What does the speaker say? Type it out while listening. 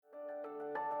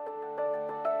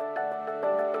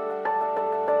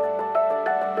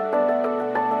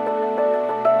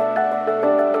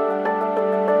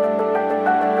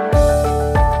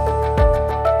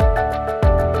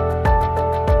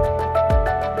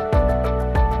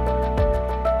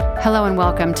Hello and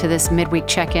welcome to this midweek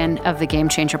check-in of the Game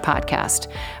Changer podcast.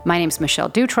 My name is Michelle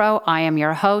Dutro. I am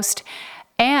your host.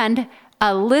 And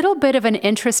a little bit of an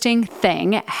interesting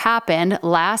thing happened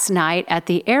last night at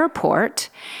the airport.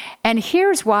 And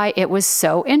here's why it was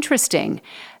so interesting.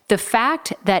 The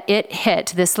fact that it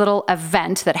hit this little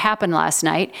event that happened last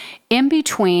night in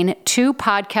between two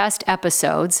podcast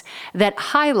episodes that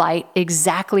highlight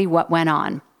exactly what went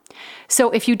on. So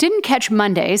if you didn't catch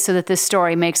Monday's, so that this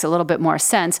story makes a little bit more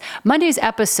sense, Monday's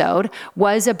episode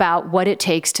was about what it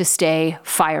takes to stay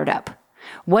fired up.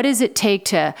 What does it take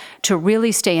to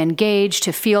really stay engaged,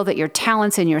 to feel that your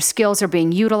talents and your skills are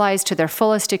being utilized to their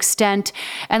fullest extent?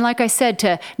 And like I said,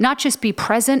 to not just be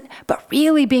present, but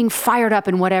really being fired up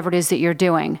in whatever it is that you're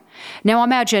doing. Now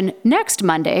imagine next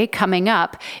Monday coming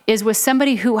up is with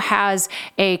somebody who has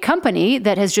a company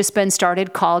that has just been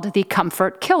started called the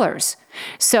Comfort Killers.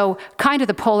 So kind of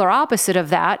the polar opposite of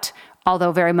that,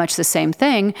 although very much the same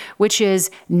thing, which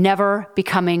is never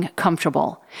becoming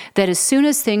comfortable. That as soon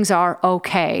as things are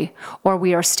okay, or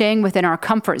we are staying within our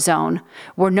comfort zone,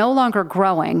 we're no longer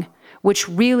growing, which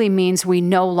really means we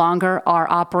no longer are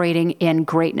operating in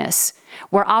greatness.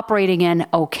 We're operating in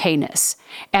okayness.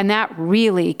 And that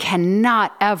really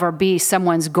cannot ever be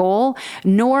someone's goal,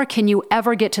 nor can you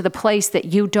ever get to the place that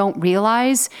you don't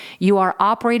realize you are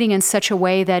operating in such a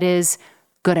way that is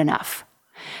good enough.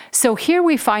 So here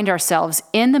we find ourselves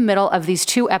in the middle of these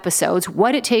two episodes,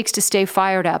 what it takes to stay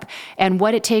fired up and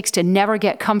what it takes to never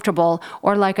get comfortable,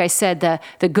 or like I said,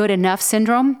 the good enough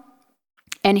syndrome.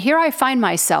 And here I find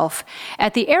myself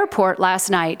at the airport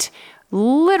last night,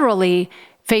 literally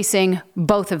facing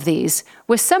both of these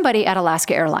with somebody at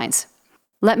Alaska Airlines.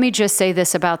 Let me just say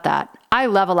this about that. I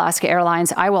love Alaska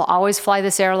Airlines. I will always fly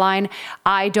this airline.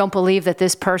 I don't believe that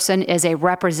this person is a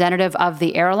representative of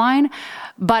the airline,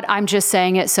 but I'm just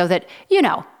saying it so that,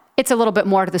 it's a little bit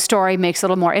more to the story, makes it a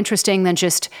little more interesting than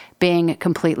just being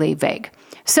completely vague.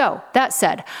 So that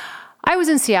said, I was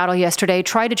in Seattle yesterday,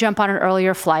 tried to jump on an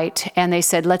earlier flight, and they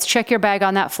said, let's check your bag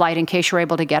on that flight in case you're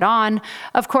able to get on.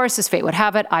 Of course, as fate would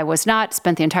have it, I was not,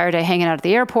 spent the entire day hanging out at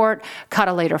the airport, caught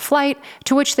a later flight,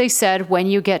 to which they said, when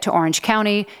you get to Orange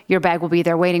County, your bag will be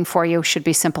there waiting for you, should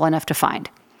be simple enough to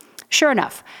find. Sure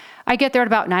enough, I get there at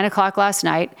about 9 o'clock last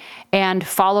night and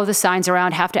follow the signs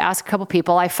around, have to ask a couple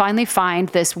people. I finally find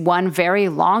this one very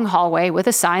long hallway with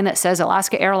a sign that says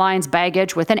Alaska Airlines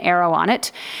baggage with an arrow on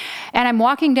it. And I'm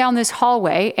walking down this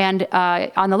hallway, and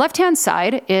on the left-hand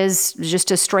side is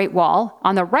just a straight wall.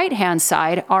 On the right-hand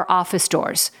side are office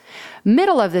doors.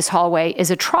 Middle of this hallway is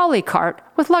a trolley cart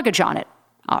with luggage on it.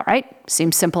 All right,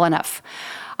 seems simple enough.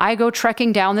 I go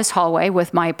trekking down this hallway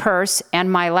with my purse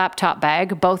and my laptop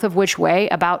bag, both of which weigh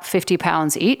about 50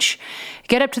 pounds each.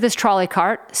 Get up to this trolley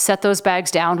cart, set those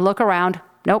bags down, look around.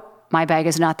 Nope, my bag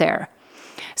is not there.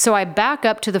 So I back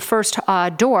up to the first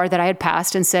door that I had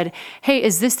passed and said, hey,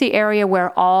 is this the area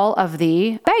where all of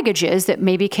the baggage is that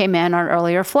maybe came in on an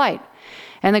earlier flight?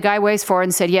 And the guy waves forward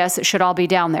and said, yes, it should all be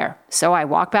down there. So I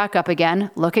walk back up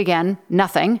again, look again,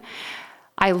 nothing.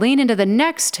 I lean into the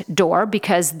next door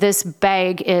because this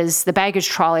the baggage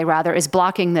trolley is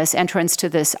blocking this entrance to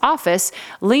this office.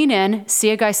 Lean in,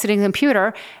 see a guy sitting at the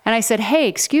computer, and I said, hey,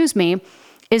 excuse me,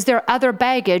 is there other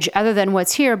baggage other than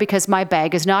what's here because my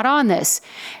bag is not on this?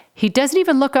 He doesn't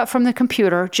even look up from the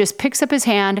computer, just picks up his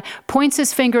hand, points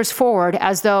his fingers forward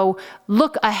as though,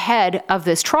 look ahead of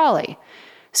this trolley.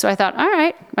 So I thought, all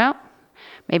right, well,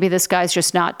 maybe this guy's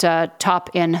just not top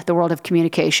in the world of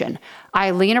communication.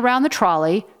 I lean around the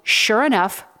trolley. Sure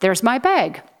enough, there's my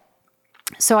bag.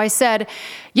 So I said,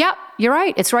 yep, you're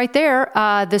right. It's right there.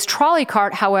 This trolley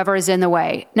cart, however, is in the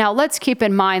way. Now, let's keep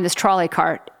in mind this trolley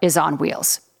cart is on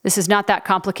wheels. This is not that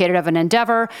complicated of an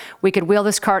endeavor. We could wheel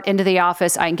this cart into the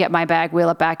office. I can get my bag, wheel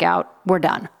it back out. We're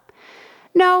done.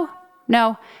 No,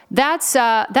 that's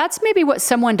maybe what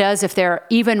someone does if they're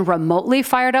even remotely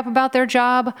fired up about their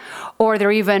job, or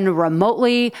they're even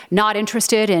remotely not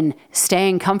interested in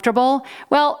staying comfortable.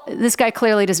 Well, this guy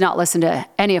clearly does not listen to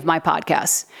any of my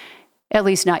podcasts, at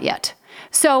least not yet.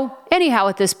 So anyhow,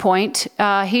 at this point,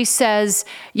 he says,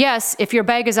 yes, if your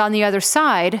bag is on the other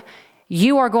side,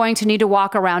 you are going to need to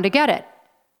walk around to get it.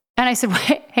 And I said,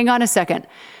 wait, hang on a second.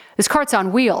 This cart's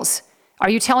on wheels. Are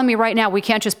you telling me right now we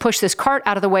can't just push this cart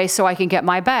out of the way so I can get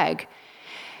my bag?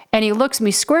 And he looks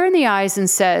me square in the eyes and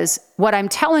says, what I'm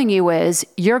telling you is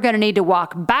you're going to need to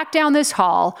walk back down this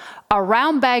hall,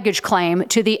 around baggage claim,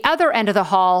 to the other end of the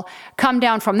hall, come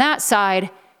down from that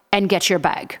side, and get your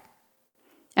bag.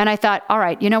 And I thought, all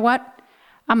right, you know what?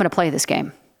 I'm going to play this game.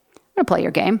 I'm going to play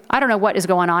your game. I don't know what is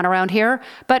going on around here,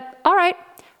 but all right,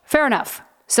 fair enough.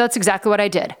 So that's exactly what I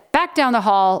did. Back down the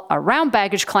hall, around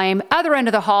baggage claim, other end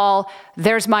of the hall,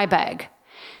 there's my bag.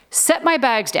 Set my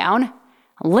bags down,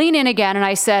 lean in again, and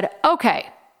I said, okay,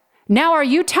 now are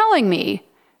you telling me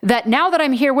that now that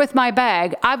I'm here with my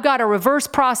bag, I've got to reverse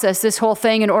process this whole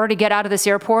thing in order to get out of this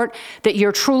airport, that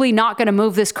you're truly not going to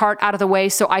move this cart out of the way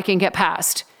so I can get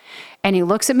past? And he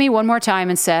looks at me one more time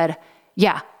and said,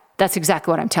 yeah, that's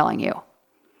exactly what I'm telling you.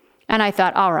 And I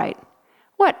thought, all right,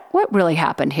 what really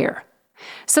happened here?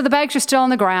 So the bags are still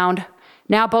on the ground.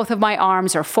 Now both of my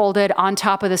arms are folded on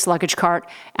top of this luggage cart,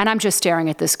 and I'm just staring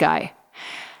at this guy.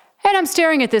 And I'm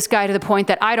staring at this guy to the point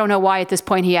that I don't know why at this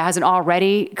point he hasn't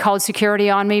already called security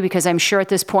on me, because I'm sure at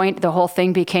this point the whole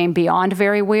thing became beyond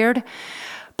very weird.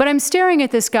 But I'm staring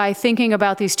at this guy thinking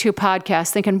about these 2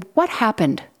 podcasts, thinking, what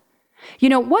happened? You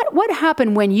know, what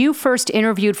happened when you first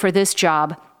interviewed for this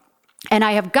job? And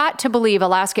I have got to believe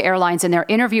Alaska Airlines in their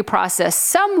interview process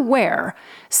somewhere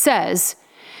says,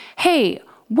 hey,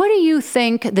 what do you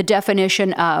think the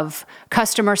definition of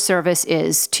customer service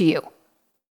is to you?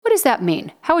 What does that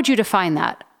mean? How would you define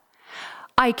that?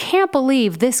 I can't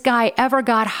believe this guy ever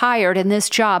got hired in this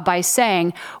job by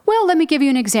saying, well, let me give you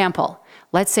an example.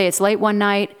 Let's say it's late one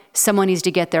night, someone needs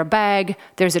to get their bag,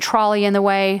 there's a trolley in the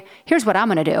way. Here's what I'm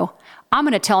going to do. I'm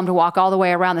going to tell them to walk all the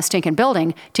way around the stinking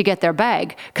building to get their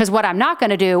bag. Because what I'm not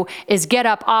going to do is get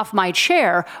up off my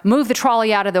chair, move the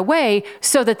trolley out of the way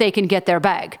so that they can get their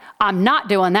bag. I'm not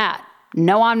doing that.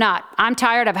 No, I'm not. I'm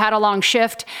tired. I've had a long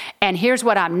shift. And here's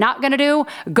what I'm not going to do.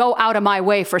 Go out of my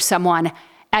way for someone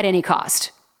at any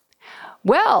cost.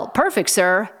 Well, perfect,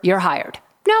 sir. You're hired.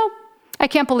 No, I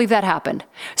can't believe that happened.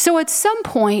 So at some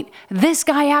point, this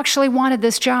guy actually wanted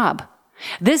this job.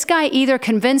 This guy either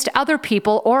convinced other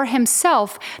people or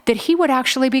himself that he would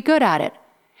actually be good at it.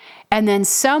 And then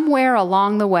somewhere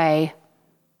along the way,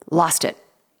 lost it.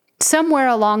 Somewhere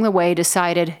along the way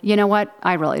decided, you know what?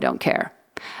 I really don't care.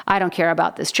 I don't care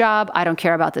about this job. I don't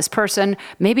care about this person.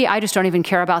 Maybe I just don't even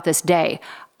care about this day.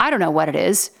 I don't know what it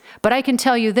is, but I can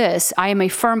tell you this. I am a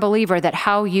firm believer that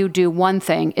how you do one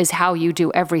thing is how you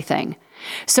do everything.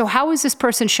 So how is this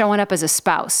person showing up as a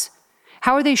spouse?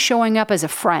 How are they showing up as a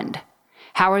friend?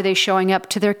 How are they showing up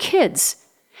to their kids?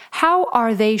 How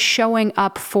are they showing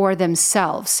up for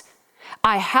themselves?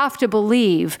 I have to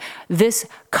believe this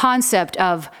concept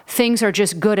of things are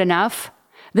just good enough.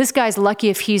 This guy's lucky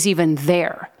if he's even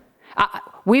there.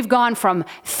 We've gone from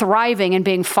thriving and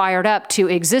being fired up to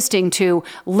existing to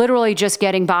literally just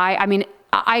getting by. I mean,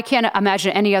 I can't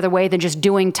imagine any other way than just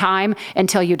doing time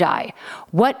until you die.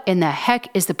 What in the heck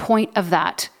is the point of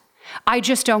that? I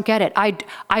just don't get it.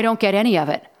 I don't get any of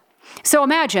it. So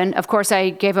imagine, of course,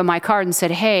 I gave him my card and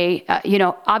said, hey,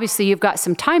 obviously you've got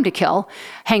some time to kill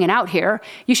hanging out here.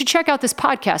 You should check out this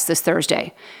podcast this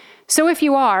Thursday. So if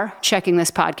you are checking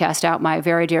this podcast out, my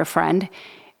very dear friend,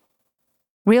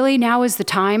 really now is the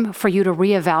time for you to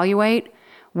reevaluate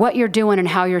what you're doing and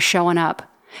how you're showing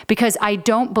up. Because I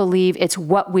don't believe it's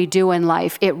what we do in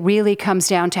life. It really comes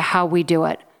down to how we do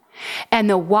it. And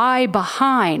the why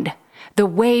behind the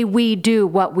way we do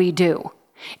what we do.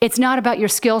 It's not about your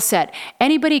skill set.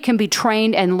 Anybody can be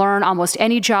trained and learn almost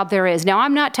any job there is. Now,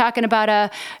 I'm not talking about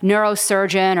a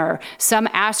neurosurgeon or some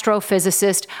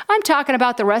astrophysicist. I'm talking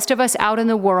about the rest of us out in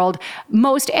the world.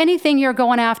 Most anything you're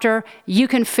going after, you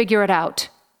can figure it out.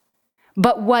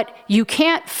 But what you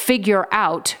can't figure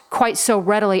out quite so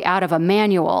readily out of a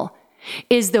manual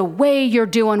is the way you're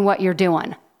doing what you're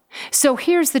doing. So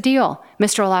here's the deal,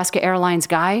 Mr. Alaska Airlines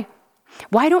guy.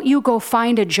 Why don't you go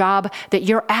find a job that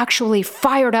you're actually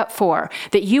fired up for,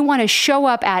 that you want to show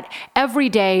up at every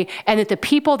day, and that the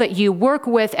people that you work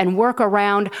with and work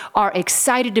around are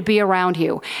excited to be around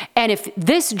you? And if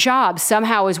this job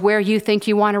somehow is where you think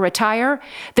you want to retire,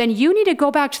 then you need to go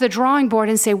back to the drawing board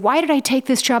and say, why did I take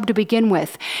this job to begin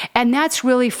with? And that's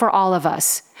really for all of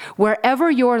us. Wherever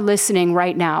you're listening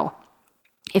right now,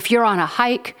 if you're on a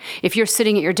hike, if you're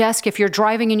sitting at your desk, if you're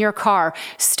driving in your car,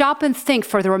 stop and think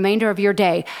for the remainder of your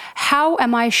day. How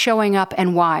am I showing up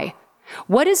and why?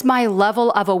 What is my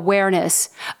level of awareness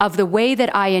of the way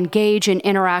that I engage and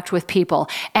interact with people?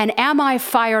 And am I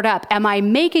fired up? Am I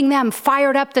making them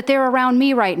fired up that they're around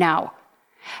me right now?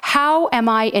 How am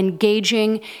I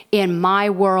engaging in my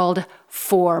world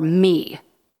for me?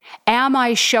 Am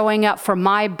I showing up for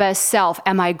my best self?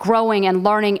 Am I growing and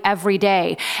learning every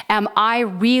day? Am I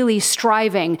really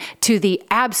striving to the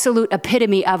absolute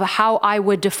epitome of how I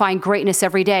would define greatness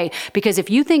every day? Because if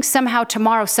you think somehow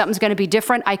tomorrow something's going to be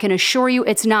different, I can assure you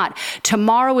it's not.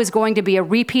 Tomorrow is going to be a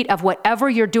repeat of whatever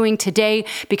you're doing today,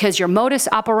 because your modus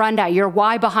operandi, your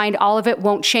why behind all of it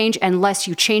won't change unless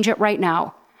you change it right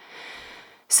now.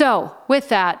 So with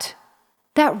that,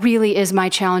 That really is my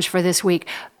challenge for this week.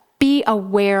 Be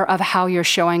aware of how you're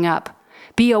showing up.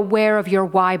 Be aware of your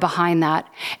why behind that.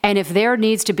 And if there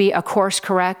needs to be a course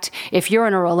correct, if you're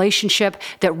in a relationship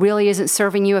that really isn't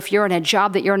serving you, if you're in a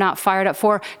job that you're not fired up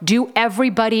for, do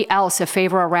everybody else a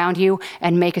favor around you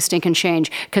and make a stinking change.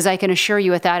 Because I can assure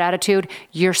you with that attitude,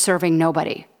 you're serving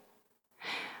nobody.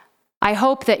 I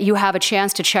hope that you have a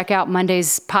chance to check out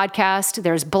Monday's podcast.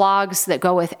 There's blogs that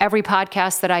go with every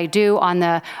podcast that I do on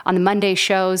the Monday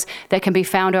shows that can be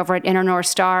found over at Inner North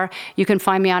Star. You can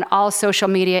find me on all social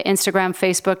media, Instagram,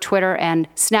 Facebook, Twitter, and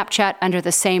Snapchat under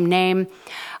the same name.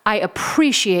 I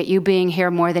appreciate you being here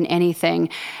more than anything.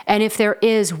 And if there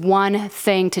is one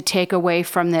thing to take away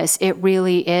from this, it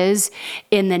really is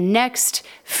in the next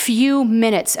few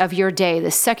minutes of your day,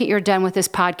 the second you're done with this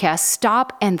podcast,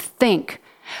 stop and think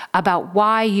about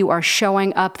why you are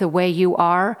showing up the way you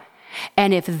are,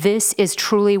 and if this is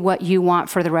truly what you want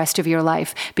for the rest of your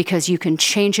life, because you can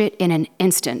change it in an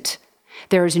instant.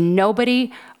 There is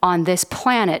nobody on this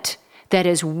planet that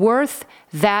is worth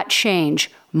that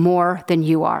change more than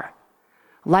you are.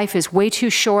 Life is way too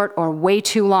short or way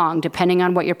too long, depending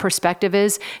on what your perspective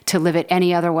is, to live it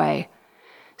any other way.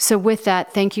 So with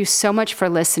that, thank you so much for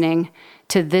listening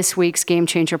to this week's Game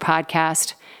Changer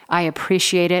podcast. I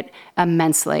appreciate it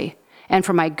immensely. And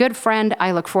for my good friend,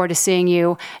 I look forward to seeing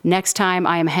you next time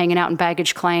I am hanging out in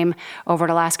baggage claim over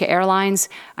at Alaska Airlines.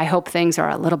 I hope things are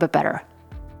a little bit better.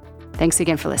 Thanks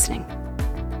again for listening.